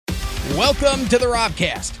Welcome to the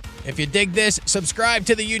Robcast. If you dig this, subscribe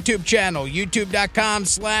to the YouTube channel,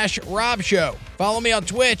 youtube.com/Rob Show. Follow me on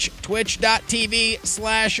Twitch,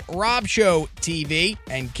 twitch.tv/Rob Show TV,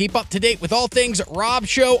 and keep up to date with all things Rob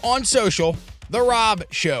Show on social, The Rob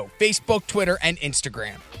Show, Facebook, Twitter, and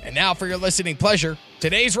Instagram. And now for your listening pleasure,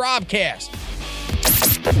 today's Robcast.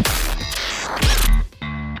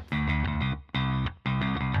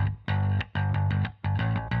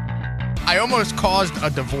 I almost caused a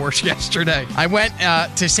divorce yesterday. I went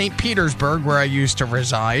to St. Petersburg, where I used to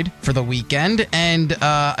reside, for the weekend, and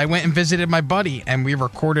I went and visited my buddy, and we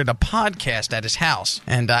recorded a podcast at his house.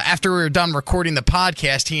 And after we were done recording the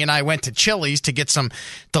podcast, he and I went to Chili's to get some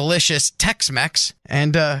delicious Tex-Mex,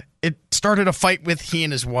 and it started a fight with he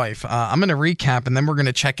and his wife. I'm going to recap, and then we're going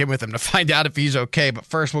to check in with him to find out if he's okay. But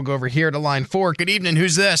first, we'll go over here to line 4. Good evening.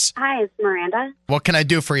 Who's this? Hi, it's Miranda. What can I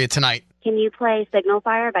do for you tonight? Can you play Signal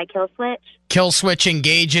Fire by Killswitch? Killswitch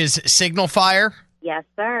engages Signal Fire? Yes,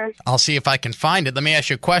 sir. I'll see if I can find it. Let me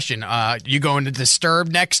ask you a question. You going to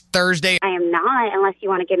Disturbed next Thursday? I am not, unless you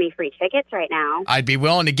want to give me free tickets right now. I'd be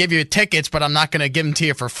willing to give you tickets, but I'm not going to give them to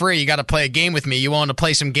you for free. You got to play a game with me. You willing to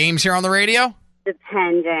play some games here on the radio?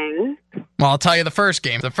 Depending. Well, I'll tell you the first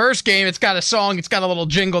game. The first game, it's got a song. It's got a little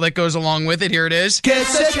jingle that goes along with it. Here it is.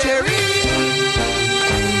 Kiss the cherry.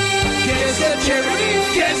 Kiss the cherry.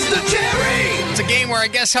 Kiss the cherry. It's a game where I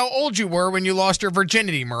guess how old you were when you lost your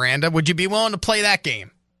virginity, Miranda. Would you be willing to play that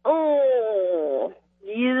game? Oh,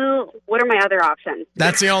 what are my other options?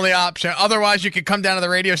 That's the only option. Otherwise, you could come down to the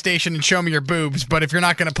radio station and show me your boobs. But if you're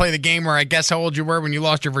not going to play the game where I guess how old you were when you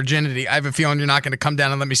lost your virginity, I have a feeling you're not going to come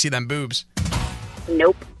down and let me see them boobs.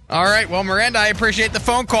 Nope. All right. Well, Miranda, I appreciate the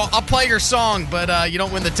phone call. I'll play your song, but you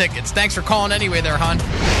don't win the tickets. Thanks for calling anyway there, hon.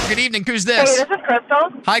 Good evening. Who's this? Hey, this is Crystal.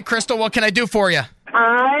 Hi, Crystal. What can I do for you?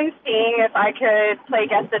 I'm seeing if I could play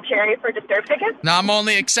Guess the Cherry for Disturbed tickets. No, I'm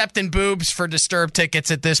only accepting boobs for Disturbed tickets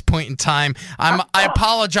at this point in time. I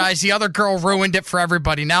apologize. The other girl ruined it for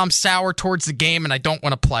everybody. Now I'm sour towards the game, and I don't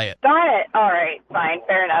want to play it. Got it. All right. Fine.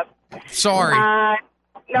 Fair enough. Sorry. No,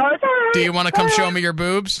 it's all right. Do you want to come show me your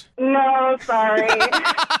boobs? No, sorry. All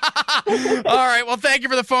right. Well, thank you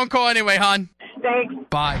for the phone call anyway, hon. Thanks.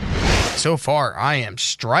 Bye. So far, I am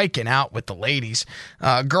striking out with the ladies.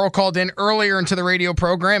 A girl called in earlier into the radio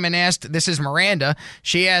program and asked, this is Miranda,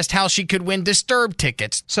 she asked how she could win Disturbed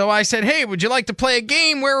tickets. So I said, hey, would you like to play a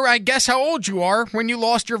game where I guess how old you are when you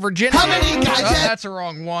lost your virginity? How many guys? That's the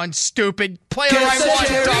wrong one, stupid. Play the right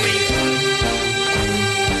one, dummy.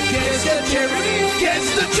 Kiss the cherry.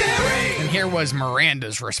 Kiss the cherry. And here was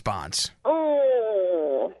Miranda's response.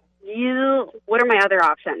 Oh, what are my other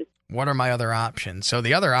options? What are my other options? So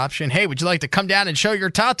the other option, hey, would you like to come down and show your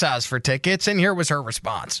tatas for tickets? And here was her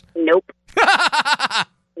response. Nope.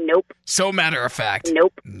 Nope. So matter of fact.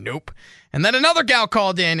 Nope. Nope. And then another gal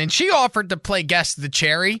called in, and she offered to play Guess the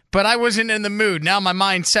Cherry, but I wasn't in the mood. Now my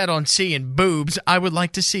mind's set on seeing boobs. I would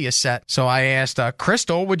like to see a set. So I asked,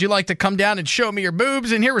 Crystal, would you like to come down and show me your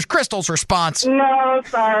boobs? And here was Crystal's response. No,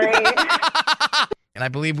 sorry. And I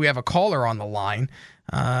believe we have a caller on the line.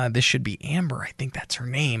 This should be Amber. I think that's her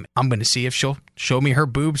name. I'm going to see if she'll show me her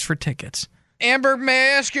boobs for tickets. Amber,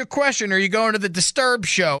 may I ask you a question? Are you going to the Disturbed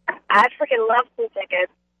show? I'd freaking love some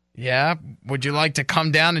tickets. Yeah? Would you like to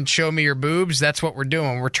come down and show me your boobs? That's what we're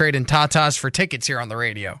doing. We're trading tatas for tickets here on the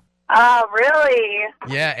radio. Oh, really?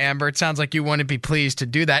 Yeah, Amber, it sounds like you wouldn't be pleased to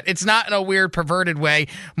do that. It's not in a weird, perverted way.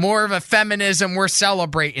 More of a feminism, we're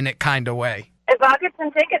celebrating it kind of way. If I'll get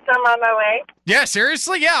some tickets, I'm on my way. Yeah,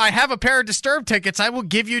 seriously? Yeah, I have a pair of Disturbed tickets. I will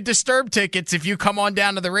give you Disturbed tickets if you come on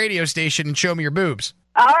down to the radio station and show me your boobs.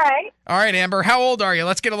 All right. All right, Amber, how old are you?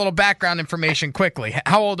 Let's get a little background information quickly.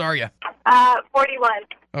 How old are you? 41.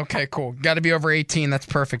 Okay, cool. Got to be over 18. That's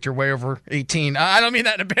perfect. You're way over 18. I don't mean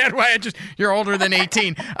that in a bad way. You're older than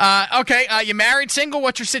 18. Okay, you married, single?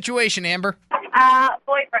 What's your situation, Amber?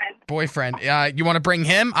 Boyfriend. You want to bring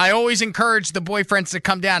him? I always encourage the boyfriends to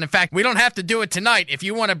come down. In fact, we don't have to do it tonight. If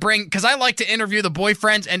you want to bring, because I like to interview the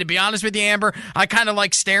boyfriends, and to be honest with you, Amber, I kind of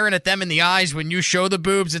like staring at them in the eyes when you show the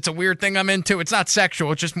boobs. It's a weird thing I'm into. It's not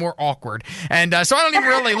sexual. It's just more awkward. And so I don't even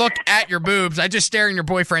really look at your boobs. I just stare in your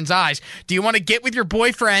boyfriend's eyes. Do you want to get with your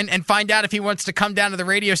boyfriend and find out if he wants to come down to the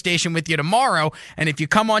radio station with you tomorrow? And if you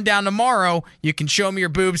come on down tomorrow, you can show me your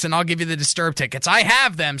boobs, and I'll give you the Disturbed tickets. I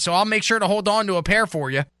have them, so I'll make sure to hold on to a pair for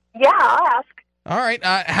you. Yeah, I'll ask. All right.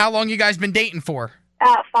 How long you guys been dating for?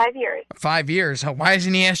 5 years. 5 years. Why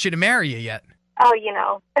hasn't he asked you to marry you yet? Oh, you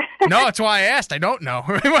know. No, that's why I asked. I don't know.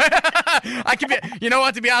 I can be, you know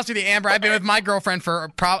what? To be honest with you, Amber, I've been with my girlfriend for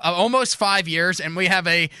almost 5 years, and we have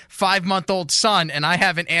a 5-month-old son, and I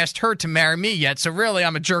haven't asked her to marry me yet. So really,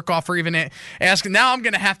 I'm a jerk off for even asking. Now I'm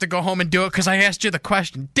going to have to go home and do it because I asked you the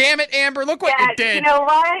question. Damn it, Amber! Look what you did. You know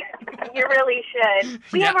what? You really should.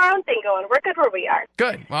 We have our own thing going. We're good where we are.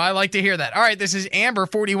 Good. Well, I like to hear that. All right, this is Amber,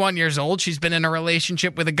 41 years old. She's been in a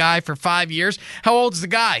relationship with a guy for 5 years. How old's the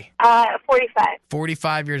guy? 45.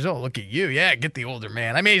 45 years old. Look at you. Yeah, get the older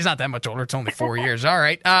man. I mean, he's not that much older. It's only 4 years. All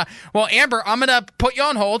right. Well, Amber, I'm going to put you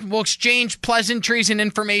on hold. We'll exchange pleasantries and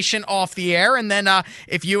information off the air. And then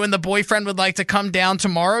if you and the boyfriend would like to come down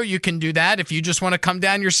tomorrow, you can do that. If you just want to come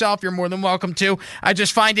down yourself, you're more than welcome to. I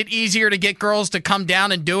just find it easier to get girls to come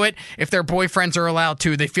down and do it if their boyfriends are allowed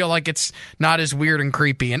to. They feel like it's not as weird and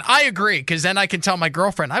creepy. And I agree, because then I can tell my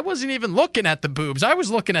girlfriend, I wasn't even looking at the boobs. I was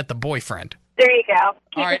looking at the boyfriend. There you go.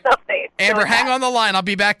 Keep All right. yourself safe. Amber, hang on the line. I'll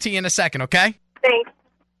be back to you in a second, okay? Thanks.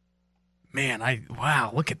 Man,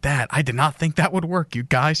 wow, look at that. I did not think that would work, you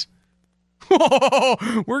guys.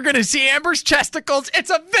 Oh, we're going to see Amber's chesticles. It's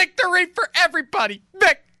a victory for everybody.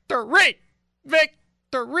 Victory.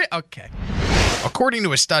 Victory. Okay. According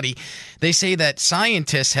to a study, they say that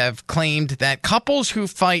scientists have claimed that couples who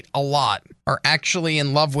fight a lot are actually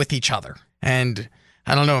in love with each other. And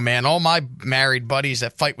I don't know, man, all my married buddies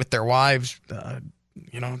that fight with their wives,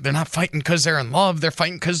 they're not fighting because they're in love. They're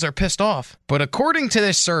fighting because they're pissed off. But according to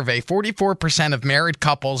this survey, 44% of married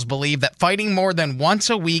couples believe that fighting more than once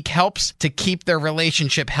a week helps to keep their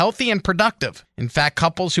relationship healthy and productive. In fact,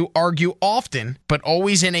 couples who argue often, but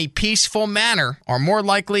always in a peaceful manner, are more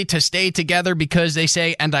likely to stay together because they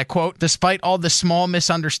say, and I quote, despite all the small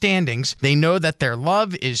misunderstandings, they know that their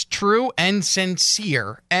love is true and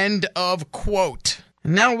sincere. End of quote.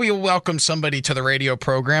 Now we'll welcome somebody to the radio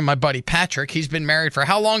program, my buddy Patrick. He's been married for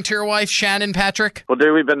how long to your wife, Shannon, Patrick? Well,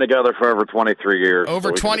 dude, we've been together for over 23 years.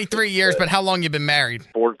 Over 23 years, but how long you been married?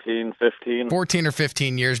 14, 15. 14 or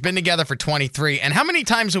 15 years. Been together for 23. And how many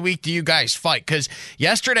times a week do you guys fight? Because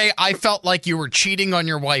yesterday I felt like you were cheating on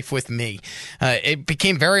your wife with me. It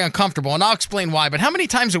became very uncomfortable, and I'll explain why. But how many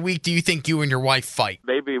times a week do you think you and your wife fight?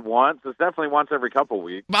 Maybe once. It's definitely once every couple of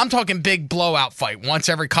weeks. I'm talking big blowout fight, once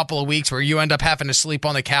every couple of weeks where you end up having to sleep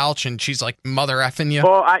on the couch and she's like mother effing you.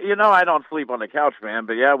 Well, I don't sleep on the couch, man.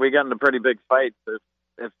 But yeah, we got into pretty big fights.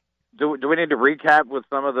 Do we need to recap with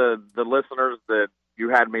some of the listeners that you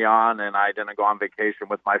had me on and I didn't go on vacation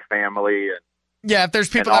with my family? Yeah, if there's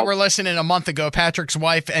people that were listening a month ago, Patrick's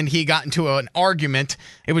wife and he got into an argument.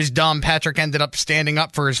 It was dumb. Patrick ended up standing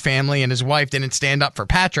up for his family and his wife didn't stand up for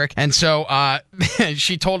Patrick. And so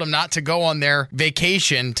she told him not to go on their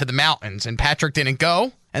vacation to the mountains, and Patrick didn't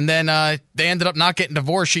go. And then they ended up not getting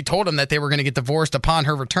divorced. She told him that they were going to get divorced upon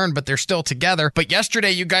her return, but they're still together. But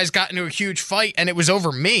yesterday, you guys got into a huge fight, and it was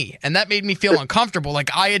over me. And that made me feel uncomfortable, like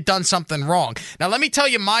I had done something wrong. Now, let me tell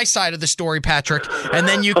you my side of the story, Patrick, and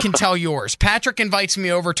then you can tell yours. Patrick invites me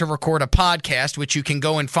over to record a podcast, which you can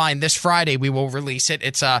go and find this Friday. We will release it.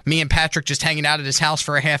 It's me and Patrick just hanging out at his house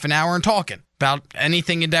for a half an hour and talking about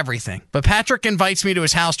anything and everything. But Patrick invites me to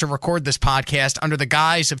his house to record this podcast under the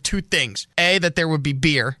guise of two things. A, that there would be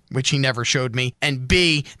beer, which he never showed me, and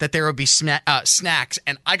B, that there would be snacks.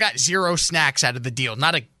 And I got 0 snacks out of the deal.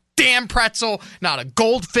 Not a damn pretzel, not a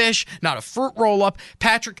goldfish, not a fruit roll-up.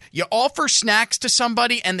 Patrick, you offer snacks to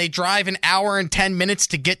somebody and they drive an hour and 10 minutes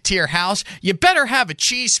to get to your house, you better have a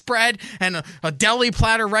cheese spread and a deli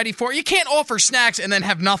platter ready for it. You can't offer snacks and then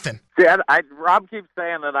have nothing. See, Rob keeps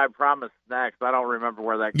saying that I promised snacks. I don't remember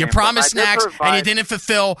where that came from. You promised snacks and you didn't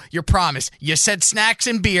fulfill your promise. You said snacks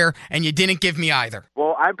and beer and you didn't give me either.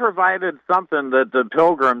 Well, I provided something that the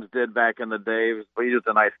Pilgrims did back in the day. We used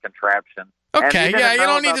a nice contraption. Okay, yeah, you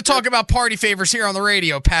don't need to talk about party favors here on the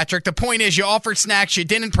radio, Patrick. The point is you offered snacks, you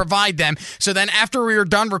didn't provide them. So then after we were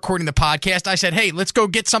done recording the podcast, I said, hey, let's go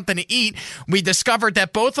get something to eat. We discovered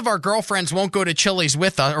that both of our girlfriends won't go to Chili's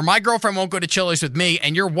with us, or my girlfriend won't go to Chili's with me,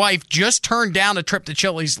 and your wife just turned down a trip to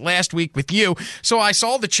Chili's last week with you. So I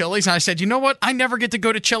saw the Chili's, and I said, you know what? I never get to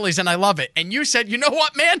go to Chili's, and I love it. And you said, you know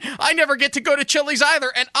what, man? I never get to go to Chili's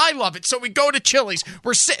either, and I love it. So we go to Chili's.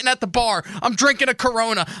 We're sitting at the bar. I'm drinking a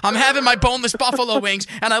Corona. I'm having my boneless buffalo wings,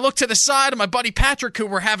 and I look to the side of my buddy Patrick, who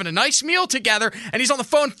we're having a nice meal together, and he's on the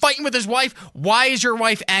phone fighting with his wife. Why is your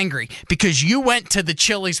wife angry? Because you went to the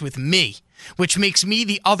Chili's with me, which makes me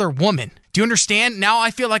the other woman. Do you understand? Now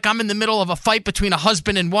I feel like I'm in the middle of a fight between a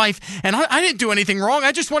husband and wife, and I didn't do anything wrong.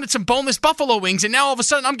 I just wanted some boneless buffalo wings, and now all of a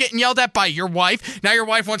sudden I'm getting yelled at by your wife. Now your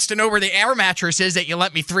wife wants to know where the air mattress is that you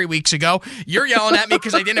lent me 3 weeks ago. You're yelling at me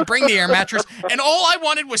because I didn't bring the air mattress, and all I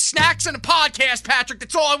wanted was snacks and a podcast, Patrick.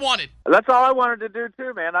 That's all I wanted. That's all I wanted to do,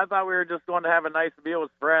 too, man. I thought we were just going to have a nice meal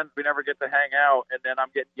with friends. We never get to hang out, and then I'm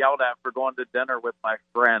getting yelled at for going to dinner with my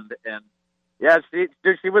friend, and yeah,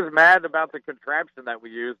 she was mad about the contraption that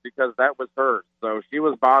we used because that was hers. So she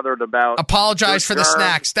was bothered about... Apologize for the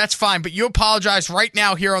snacks. That's fine, but you apologize right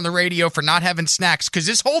now here on the radio for not having snacks, because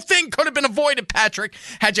this whole thing could have been avoided, Patrick,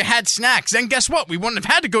 had you had snacks. Then guess what? We wouldn't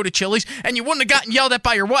have had to go to Chili's, and you wouldn't have gotten yelled at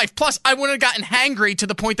by your wife. Plus, I wouldn't have gotten hangry to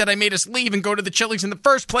the point that I made us leave and go to the Chili's in the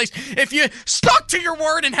first place if you stuck to your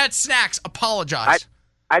word and had snacks. Apologize.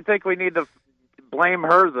 I think we need to... blame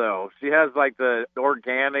her, though. She has, like, the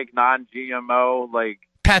organic, non-GMO, like...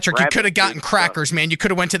 Patrick, you could have gotten crackers, man. You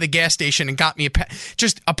could have went to the gas station and got me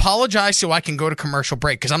just apologize so I can go to commercial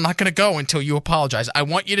break, because I'm not going to go until you apologize. I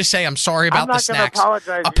want you to say I'm sorry about the snacks.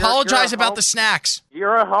 Apologize about the snacks.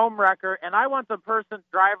 You're a home wrecker, and I want the person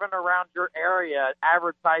driving around your area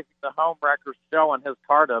advertising the home wrecker show on his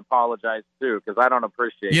car to apologize, too, because I don't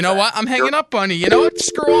appreciate You know what? I'm hanging up on you. You know what?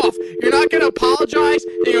 Screw off. You're not going to apologize,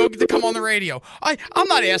 and you don't get to come on the radio. I'm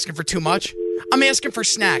not asking for too much. I'm asking for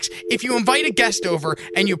snacks. If you invite a guest over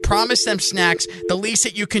and you promise them snacks, the least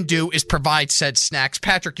that you can do is provide said snacks.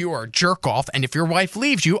 Patrick, you are a jerk-off, and if your wife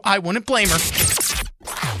leaves you, I wouldn't blame her.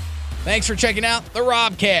 Thanks for checking out the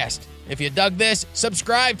Robcast. If you dug this,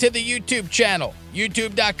 subscribe to the YouTube channel,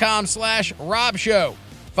 youtube.com/Rob Show.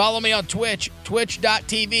 Follow me on Twitch,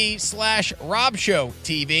 twitch.tv/Rob Show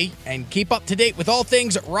TV, and keep up to date with all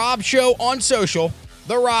things Rob Show on social,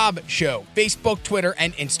 The Rob Show, Facebook, Twitter,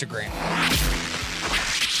 and Instagram.